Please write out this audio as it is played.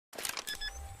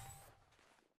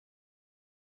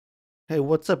Hey,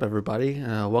 what's up, everybody?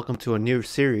 Welcome to a new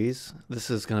series. This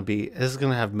is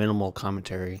gonna have minimal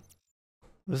commentary.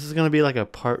 This is gonna be like a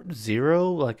part 0,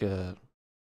 like a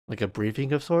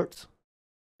briefing of sorts,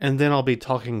 and then I'll be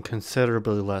talking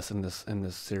considerably less in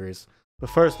this series. But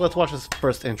first, let's watch this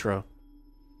first intro.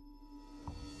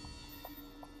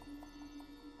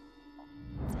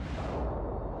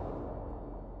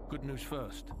 Good news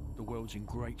first. The world's in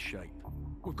great shape.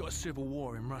 We've got a civil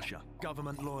war in Russia,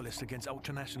 government loyalists against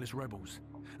ultranationalist rebels,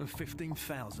 and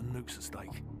 15,000 nukes at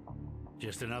stake.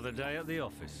 Just another day at the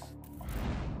office.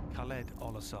 Khaled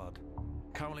al-Assad,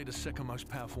 currently the second most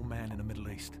powerful man in the Middle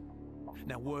East.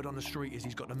 Now, word on the street is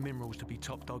he's got the minerals to be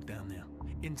top dog down there.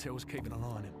 Intel's keeping an eye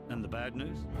on him. And the bad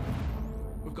news?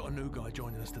 We've got a new guy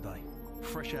joining us today,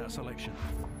 fresh out of selection.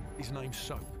 His name's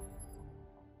Soap.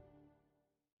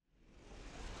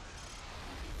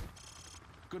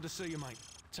 Good to see you, mate.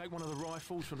 Take one of the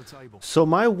rifles from the table. So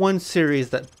my one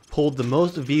series that pulled the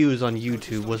most views on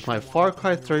YouTube was my Far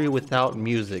Cry 3 without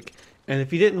music. And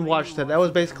if you didn't watch that, that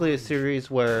was basically a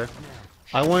series where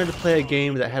I wanted to play a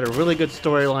game that had a really good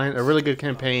storyline, a really good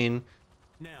campaign,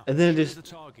 and then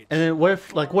what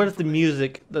if the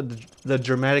music, the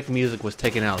dramatic music was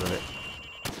taken out of it?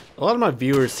 A lot of my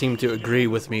viewers seem to agree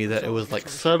with me that it was like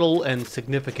subtle and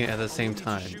significant at the same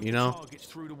time, you know?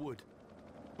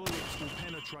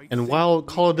 And while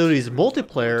Call of Duty's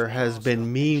multiplayer has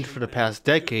been memed for the past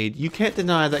decade, you can't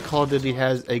deny that Call of Duty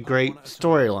has a great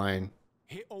storyline.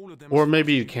 Or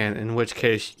maybe you can, in which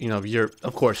case, you know,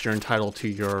 of course you're entitled to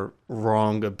your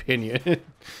wrong opinion.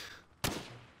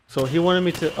 So he wanted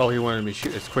me to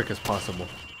shoot as quick as possible.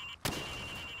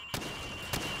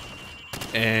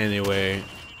 Anyway,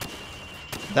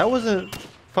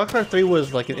 Far Cry 3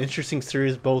 was like an interesting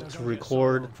series both to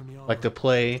record, like to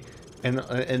play,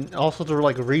 and also to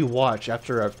like re-watch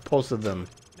after I've posted them.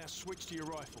 Now switch to your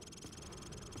rifle.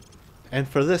 And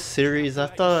for this series, I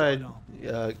thought I'd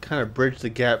kind of bridge the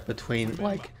gap between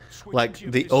like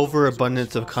the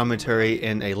overabundance of commentary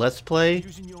in a Let's Play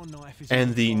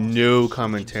and the no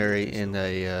commentary in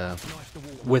a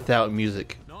without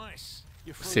music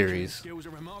series.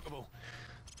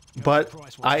 But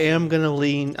I am gonna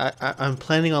lean. I'm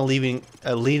planning on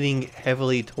leaning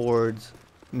heavily towards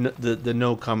the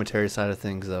no commentary side of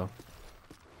things, though.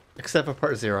 Except for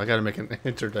part 0, I gotta make an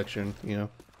introduction, you know.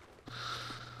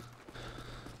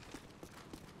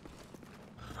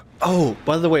 Oh,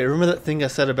 by the way, remember that thing I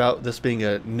said about this being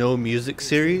a no music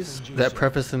series? That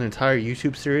prefaced an entire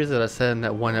YouTube series that I said in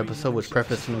that one episode, which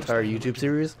prefaced an entire YouTube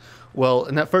series? Well,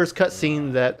 in that first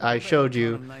cutscene that I showed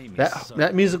you,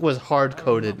 that music was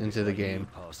hard-coded into the game.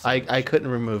 I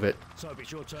couldn't remove it.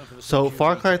 So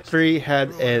Far Cry 3 had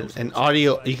an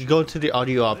audio, you could go to the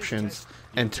audio options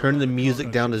and turn the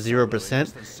music down to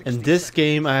 0%. In this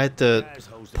game, I had to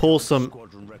pull some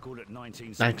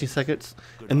 19 seconds.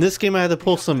 In this game, I had to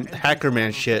pull some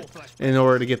Hackerman shit in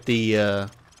order to get the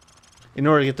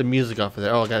music off of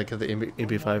there. Oh, I gotta get the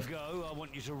MP5.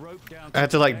 I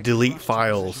had to like delete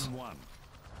files.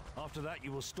 After that,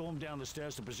 you will storm down the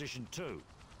stairs to position 2,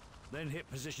 then hit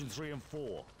position 3 and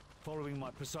 4, following my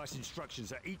precise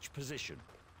instructions at each position.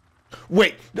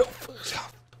 Wait, no,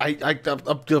 I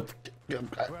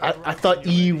thought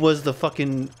E was the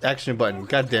fucking action button.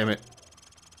 God damn it!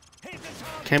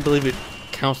 Can't believe it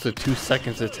counts the 2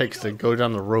 seconds it takes to go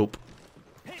down the rope.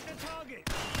 I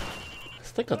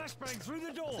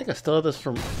think I still have this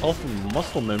from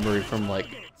muscle memory from like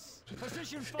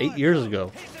 8 years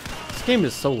ago. This game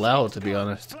is so loud, to be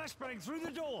honest.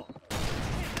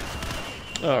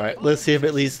 Alright, let's see if it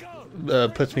at least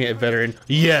puts me at veteran.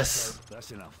 Yes!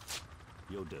 That's enough.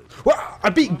 You'll do. What? I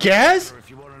beat Gaz?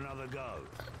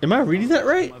 Am I reading that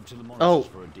right? Oh.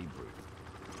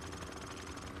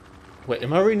 Wait,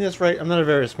 am I reading this right? I'm not a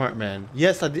very smart man.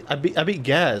 Yes, I beat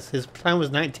Gaz. His time was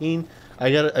 19.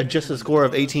 I got a just a score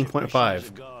of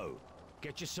 18.5.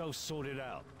 Get yourself sorted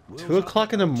out. 2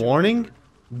 o'clock in the morning?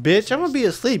 Bitch, I'm gonna be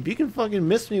asleep. You can fucking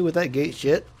miss me with that gate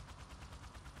shit.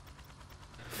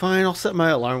 Fine, I'll set my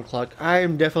alarm clock. I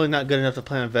am definitely not good enough to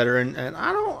play on veteran, and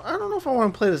I don't know if I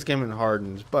want to play this game in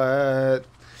hardened, but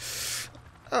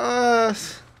yeah,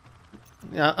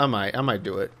 I might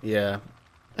do it. Yeah.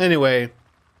 Anyway,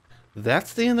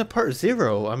 that's the end of part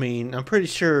 0. I mean, I'm pretty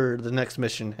sure the next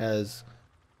mission has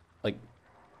like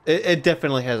it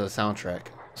definitely has a soundtrack.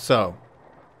 So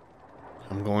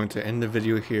I'm going to end the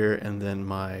video here, and then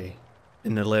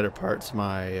in the later parts,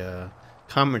 my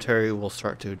commentary will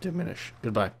start to diminish.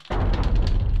 Goodbye.